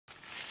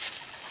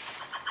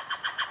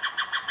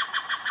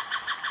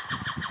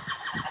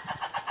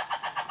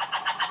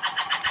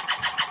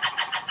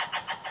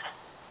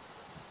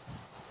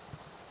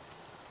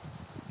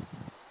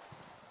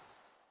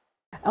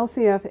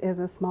LCF is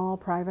a small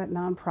private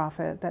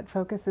nonprofit that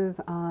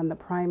focuses on the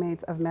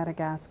primates of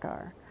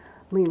Madagascar,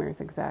 lemurs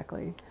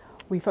exactly.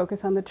 We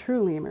focus on the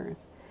true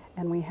lemurs,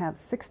 and we have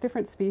 6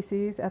 different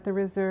species at the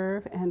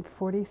reserve and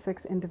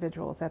 46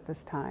 individuals at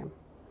this time.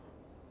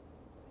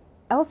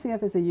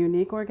 LCF is a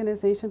unique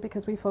organization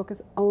because we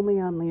focus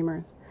only on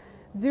lemurs.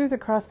 Zoos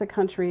across the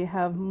country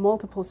have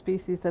multiple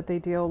species that they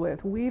deal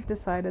with. We've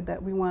decided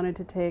that we wanted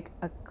to take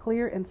a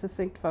clear and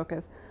succinct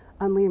focus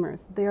on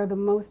lemurs. They are the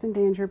most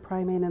endangered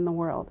primate in the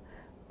world.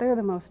 They're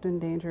the most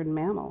endangered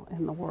mammal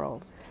in the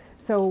world.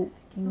 So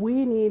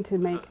we need to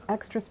make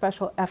extra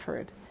special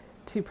effort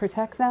to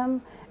protect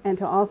them and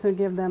to also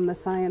give them the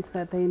science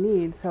that they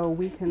need so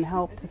we can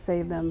help to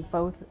save them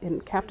both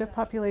in captive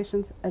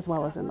populations as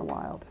well as in the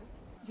wild.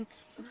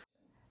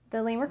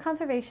 The Lemur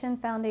Conservation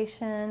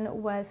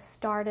Foundation was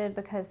started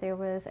because there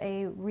was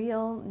a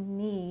real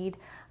need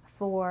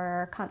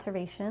for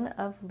conservation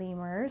of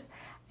lemurs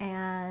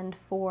and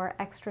for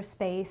extra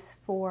space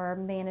for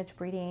managed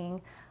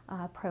breeding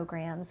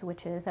programs,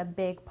 which is a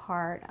big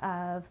part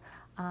of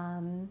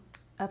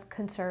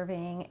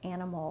conserving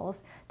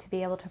animals, to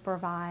be able to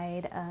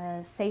provide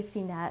a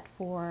safety net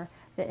for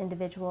the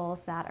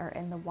individuals that are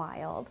in the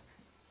wild.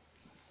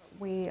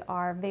 We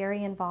are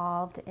very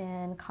involved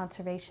in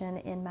conservation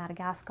in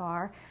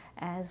Madagascar,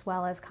 as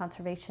well as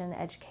conservation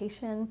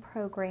education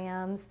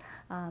programs,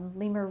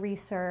 lemur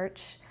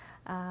research,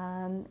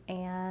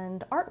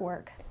 and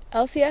artwork.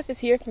 LCF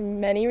is here for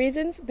many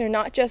reasons. They're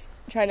not just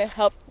trying to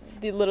help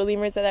the little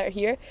lemurs that are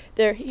here.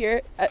 They're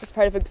here as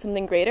part of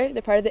something greater.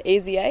 They're part of the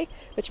AZA,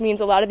 which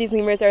means a lot of these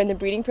lemurs are in the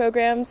breeding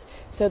programs,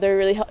 so they're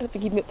really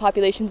helping keep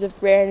populations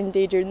of rare and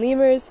endangered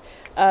lemurs.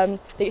 They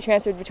get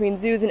transferred between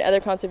zoos and other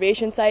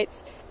conservation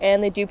sites,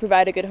 and they do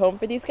provide a good home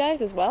for these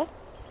guys as well.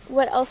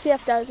 What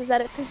LCF does is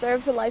that it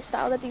preserves the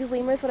lifestyle that these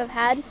lemurs would have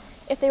had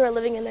if they were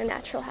living in their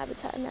natural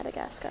habitat in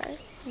Madagascar.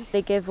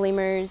 They give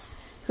lemurs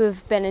who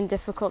have been in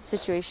difficult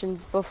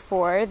situations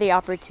before the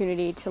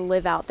opportunity to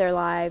live out their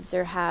lives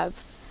or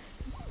have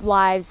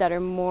lives that are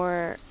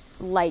more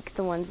like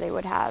the ones they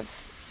would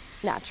have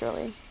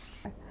naturally.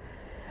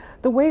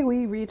 The way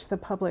we reach the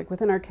public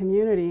within our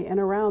community and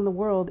around the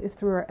world is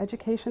through our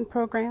education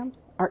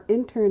programs, our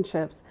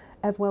internships,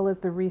 as well as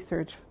the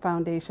research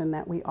foundation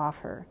that we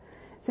offer.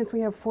 Since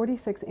we have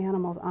 46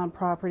 animals on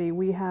property,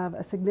 we have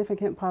a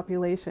significant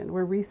population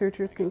where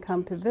researchers can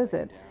come to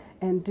visit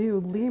and do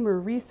lemur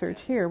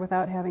research here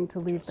without having to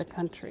leave the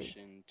country.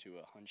 To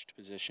a hunched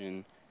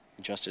position,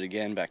 adjusted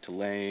again, back to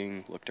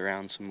laying, looked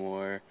around some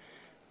more,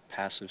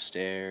 passive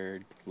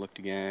stared, looked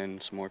again,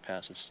 some more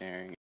passive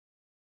staring.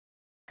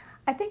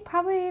 I think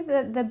probably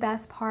the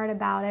best part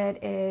about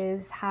it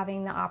is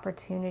having the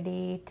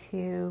opportunity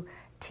to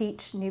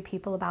teach new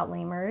people about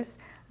lemurs,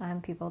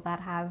 people that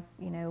have,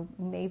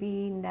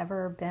 maybe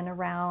never been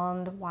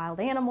around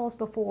wild animals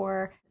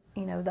before.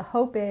 The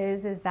hope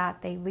is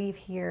that they leave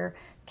here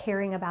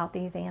caring about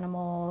these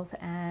animals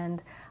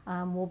and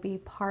will be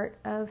part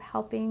of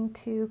helping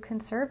to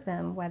conserve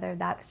them, whether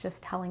that's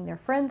just telling their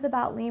friends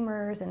about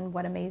lemurs and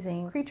what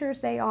amazing creatures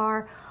they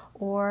are,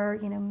 or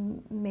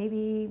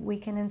maybe we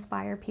can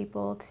inspire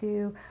people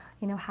to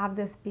have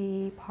this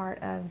be part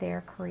of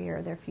their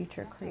career, their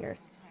future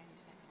careers.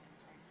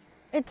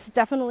 It's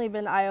definitely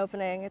been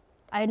eye-opening.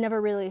 I had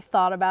never really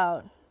thought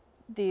about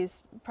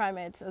these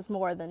primates as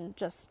more than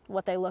just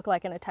what they look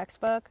like in a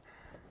textbook.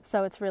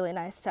 So it's really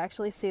nice to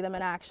actually see them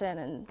in action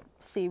and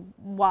see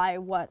why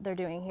what they're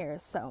doing here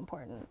is so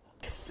important.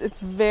 It's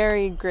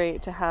very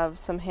great to have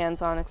some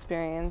hands-on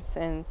experience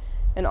in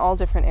all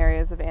different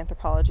areas of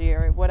anthropology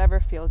or whatever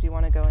field you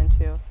want to go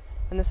into,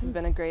 and this has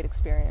been a great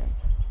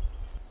experience.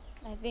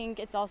 I think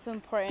it's also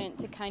important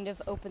to kind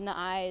of open the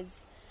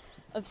eyes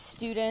of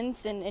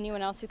students and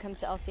anyone else who comes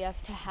to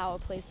LCF to how a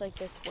place like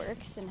this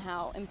works and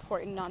how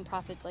important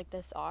nonprofits like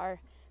this are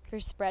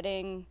for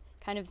spreading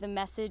kind of the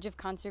message of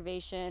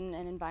conservation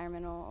and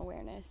environmental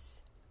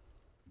awareness.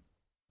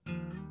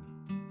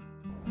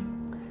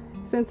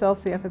 Since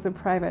LCF is a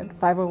private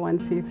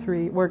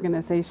 501c3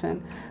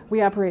 organization,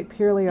 we operate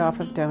purely off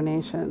of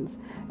donations.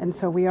 And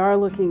so we are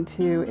looking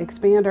to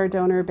expand our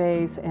donor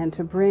base and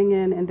to bring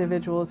in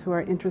individuals who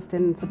are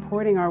interested in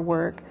supporting our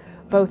work,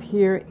 both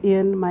here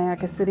in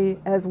Mayaka City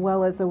as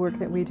well as the work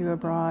that we do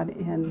abroad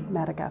in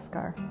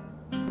Madagascar.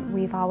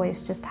 We've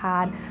always just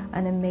had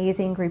an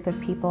amazing group of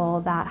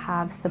people that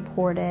have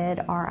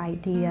supported our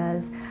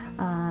ideas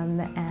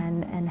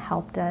and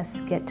helped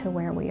us get to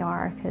where we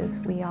are, because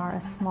we are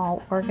a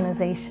small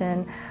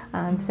organization.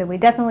 So we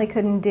definitely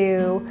couldn't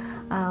do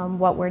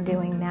what we're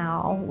doing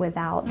now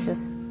without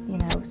just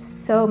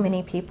so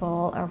many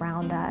people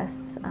around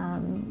us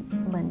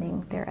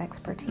lending their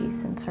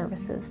expertise and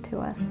services to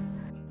us.